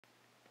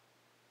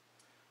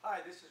Hi,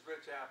 this is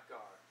Rich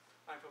Apgar.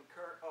 I'm from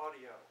Current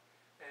Audio,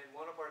 and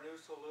one of our new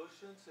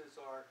solutions is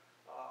our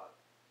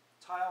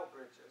tile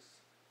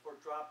bridges for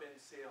drop-in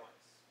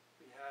ceilings.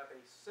 We have a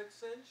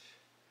 6-inch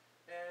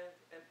and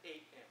an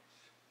 8-inch.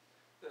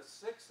 The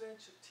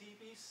 6-inch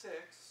TB6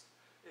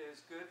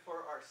 is good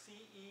for our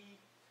CE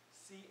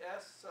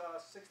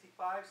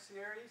CS65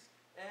 series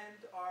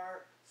and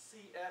our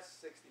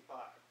CS65.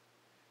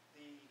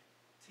 The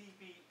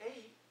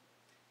TB8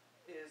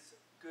 is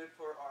good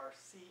for our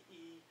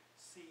CE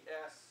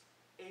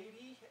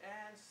CS80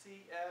 and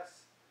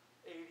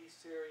CS80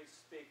 series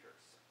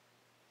speakers.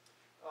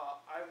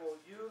 I will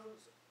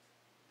use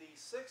the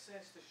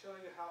 6-inch to show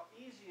you how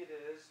easy it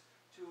is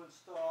to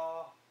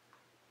install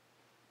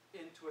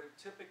into a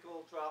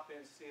typical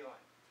drop-in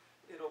ceiling.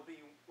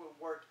 Will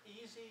work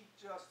easy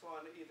just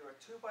on either a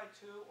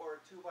 2x2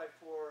 or a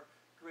 2x4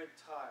 grid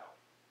tile.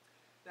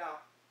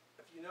 Now,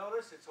 if you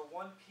notice, it's a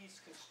one-piece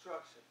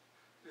construction.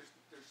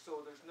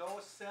 There's no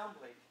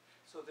assembly,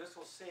 so this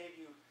will save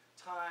you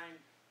time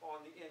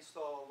on the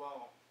install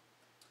alone.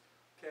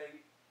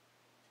 Okay,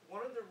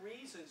 one of the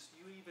reasons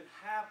you even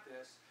have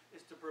this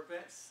is to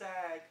prevent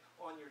sag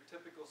on your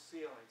typical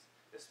ceilings,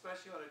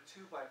 especially on a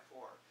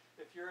 2x4.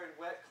 If you're in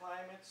wet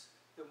climates,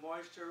 the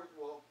moisture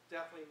will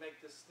definitely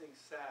make this thing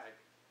sag.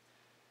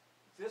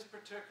 This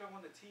particular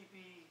one, the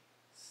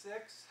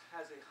TB6,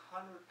 has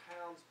 100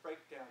 pounds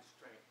breakdown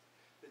strength.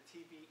 The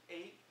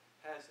TB8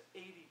 has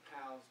 80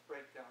 pounds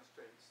breakdown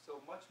strength, so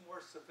much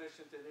more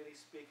sufficient than any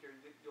speaker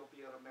that you'll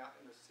be able to mount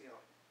in the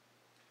ceiling.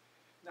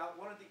 Now,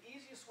 one of the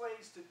easiest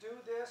ways to do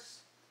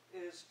this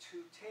is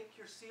to take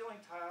your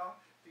ceiling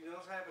tile. If you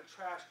notice, I have a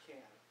trash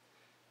can.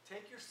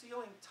 Take your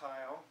ceiling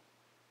tile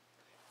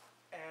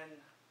and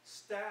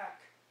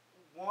stack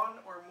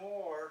one or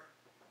more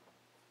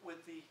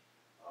with the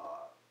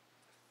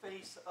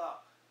face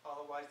up,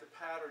 otherwise the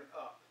pattern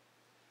up.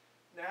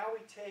 Now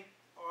we take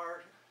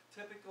our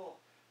typical,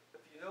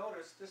 if you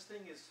notice, this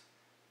thing is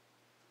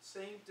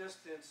same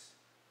distance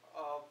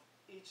of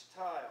each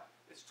tile.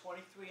 It's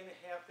 23.5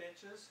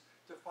 inches.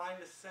 To find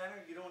the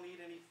center, you don't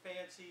need any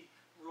fancy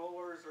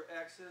rollers or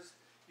X's.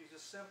 You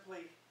just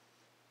simply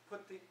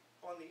put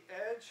on the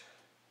edge.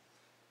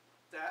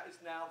 That is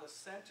now the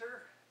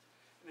center.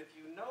 And if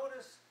you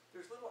notice,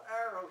 there's a little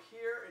arrow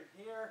here and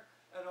here,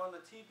 and on the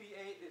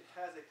TB8 it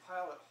has a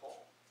pilot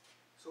hole.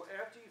 So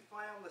after you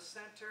find the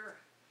center,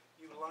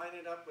 you line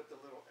it up with the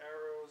little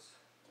arrows,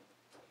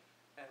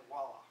 and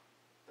voila,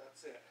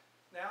 that's it.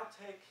 Now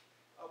take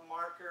a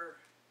marker,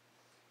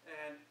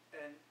 and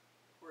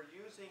we're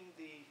using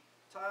the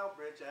tile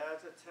bridge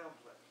as a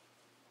template.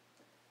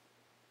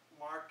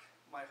 Mark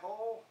my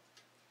hole,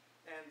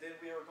 and then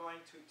we are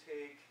going to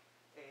take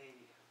a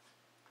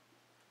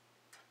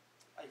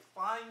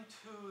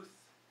fine-tooth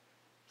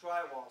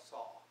drywall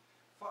saw.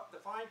 The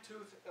fine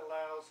tooth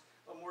allows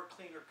a more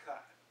cleaner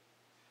cut.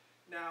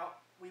 Now,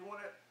 we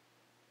want to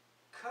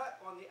cut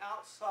on the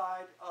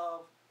outside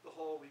of the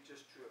hole we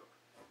just drew.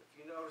 If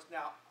you notice,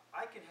 now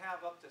I can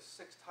have up to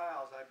 6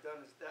 tiles. I've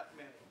done that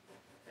many.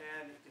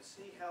 And you can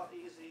see how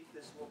easy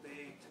this will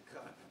be to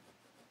cut.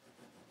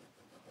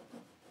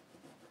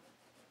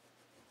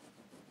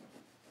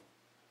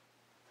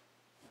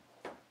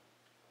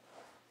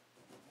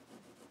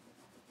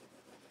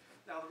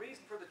 Now, the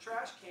reason for the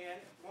trash can,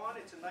 one,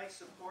 it's a nice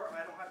support.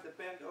 I don't have to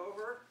bend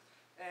over.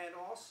 And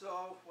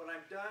also, when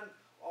I'm done,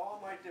 all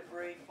my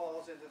debris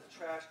falls into the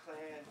trash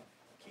can,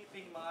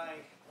 keeping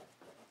my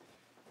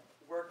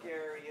work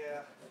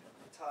area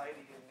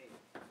tidy and neat.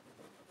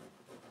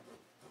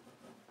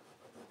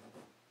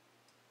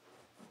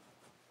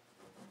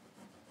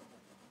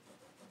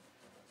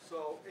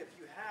 So if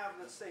you have,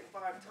 let's say,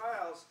 5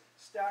 tiles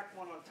stacked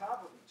one on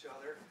top of each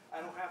other,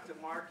 I don't have to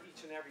mark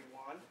each and every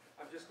one.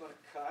 I'm just going to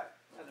cut,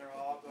 and they're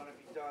all going to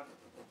be done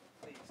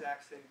the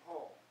exact same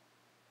hole.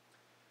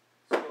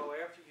 So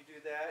after you do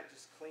that,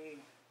 just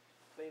clean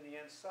the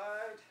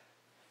inside,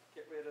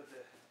 get rid of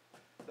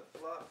the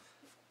fluff.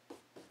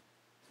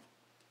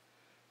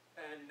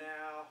 And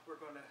now we're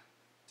going to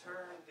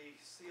turn the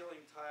ceiling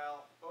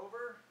tile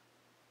over,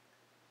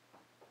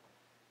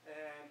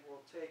 and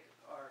we'll take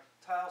our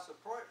tile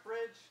support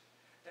bridge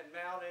and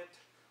mount it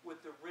with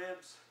the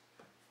ribs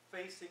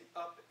facing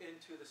up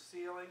into the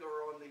ceiling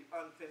or on the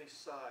unfinished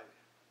side.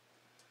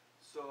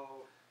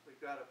 So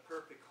we've got a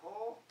perfect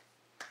hole.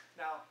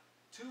 Now,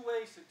 2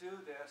 ways to do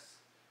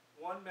this.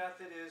 One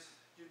method is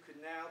you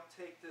can now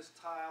take this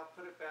tile,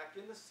 put it back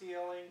in the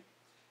ceiling,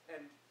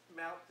 and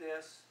mount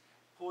this,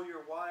 pull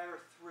your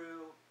wire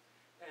through,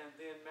 and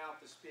then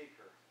mount the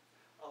speaker.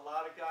 A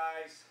lot of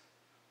guys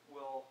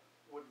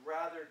would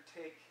rather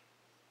take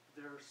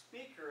their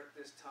speaker at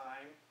this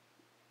time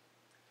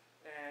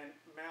and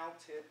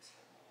mount it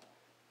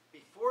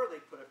before they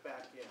put it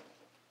back in.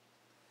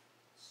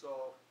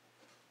 So,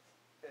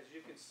 as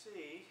you can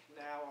see,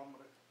 now I'm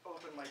going to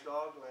open my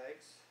dog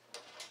legs.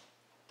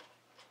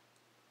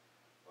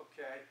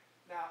 Okay,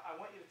 now I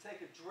want you to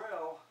take a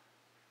drill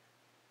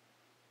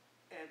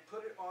and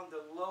put it on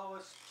the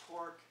lowest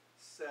torque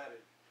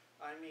setting.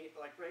 I mean,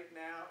 like right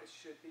now, it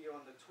should be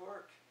on the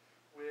torque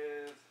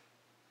with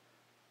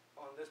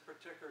this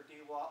particular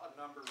DeWalt a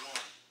number 1.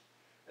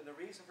 And the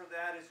reason for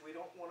that is we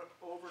don't want to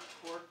over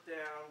torque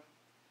down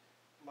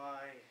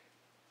my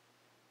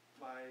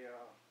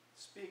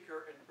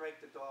speaker and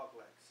break the dog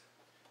legs.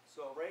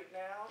 So right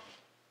now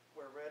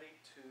we're ready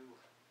to,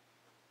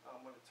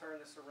 I'm going to turn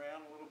this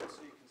around a little bit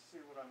so you can see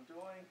what I'm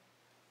doing.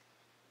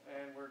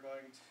 And we're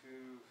going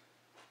to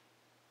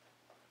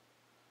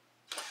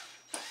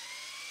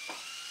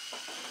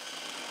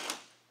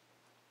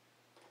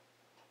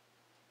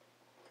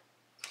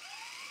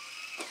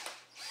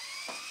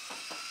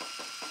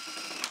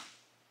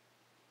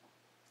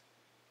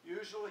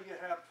usually you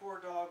have 4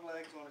 dog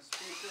legs on a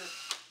speaker.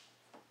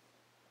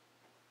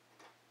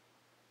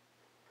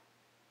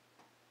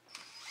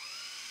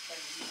 And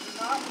you do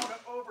not want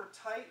to over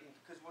tighten,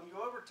 because when you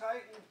over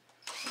tighten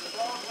the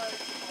dog legs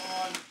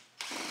on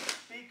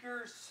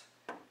speakers,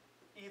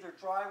 either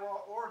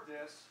drywall or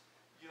this,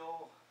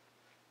 you'll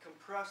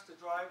compress the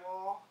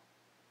drywall,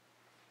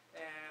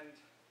 and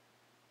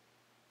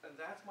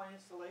that's my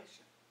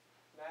installation.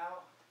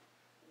 Now,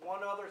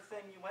 one other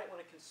thing you might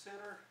want to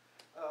consider,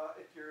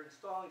 if you're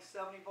installing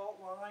 70-volt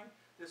line,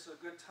 this is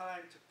a good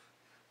time to,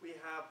 we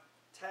have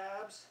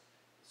tabs,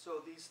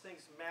 so these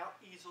things mount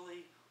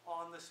easily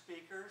on the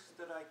speakers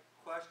that I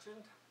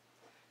questioned.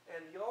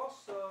 And you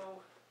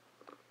also,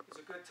 it's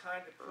a good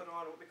time to put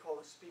on what we call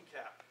a speak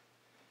cap.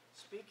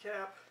 Speak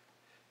cap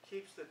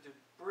keeps the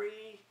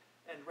debris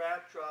and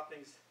rat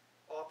droppings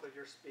off of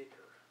your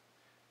speaker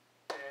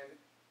and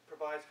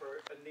provides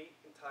for a neat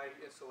and tidy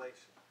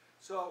installation.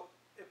 So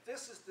if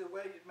this is the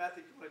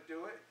method you want to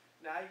do it,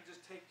 now you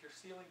just take your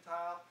ceiling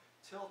tile,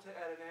 tilt it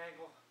at an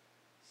angle,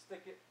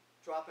 stick it,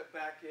 drop it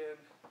back in,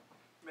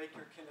 make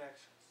your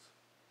connections.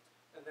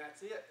 And that's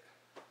it.